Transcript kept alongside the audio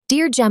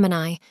Dear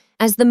Gemini,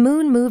 as the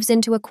moon moves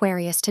into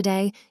Aquarius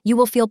today, you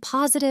will feel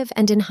positive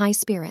and in high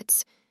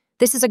spirits.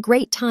 This is a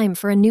great time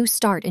for a new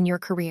start in your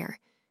career.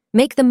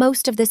 Make the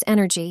most of this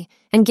energy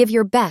and give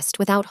your best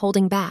without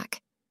holding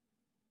back.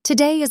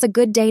 Today is a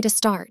good day to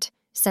start,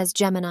 says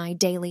Gemini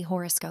Daily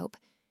Horoscope.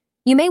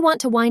 You may want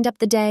to wind up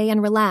the day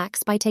and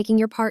relax by taking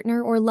your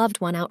partner or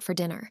loved one out for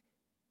dinner.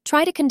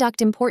 Try to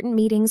conduct important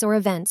meetings or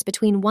events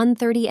between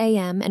 1:30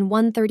 a.m. and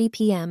 1:30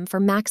 p.m.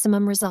 for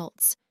maximum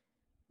results.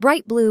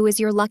 Bright blue is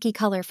your lucky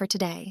color for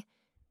today.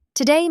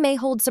 Today may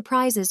hold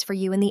surprises for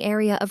you in the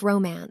area of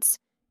romance.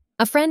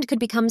 A friend could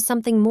become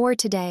something more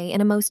today in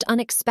a most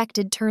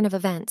unexpected turn of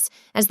events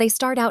as they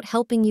start out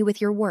helping you with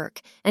your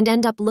work and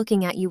end up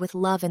looking at you with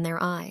love in their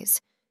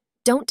eyes.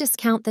 Don't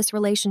discount this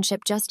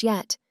relationship just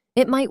yet.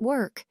 It might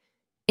work.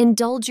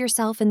 Indulge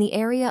yourself in the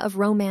area of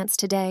romance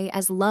today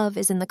as love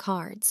is in the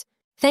cards.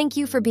 Thank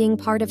you for being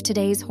part of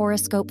today's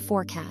horoscope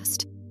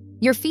forecast.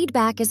 Your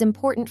feedback is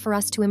important for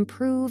us to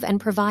improve and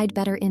provide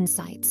better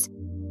insights.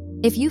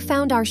 If you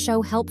found our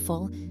show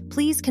helpful,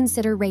 please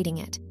consider rating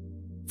it.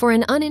 For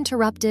an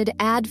uninterrupted,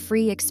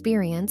 ad-free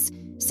experience,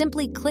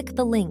 simply click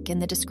the link in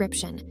the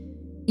description.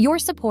 Your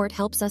support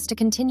helps us to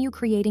continue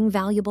creating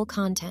valuable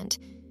content.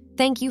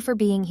 Thank you for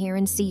being here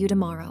and see you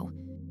tomorrow.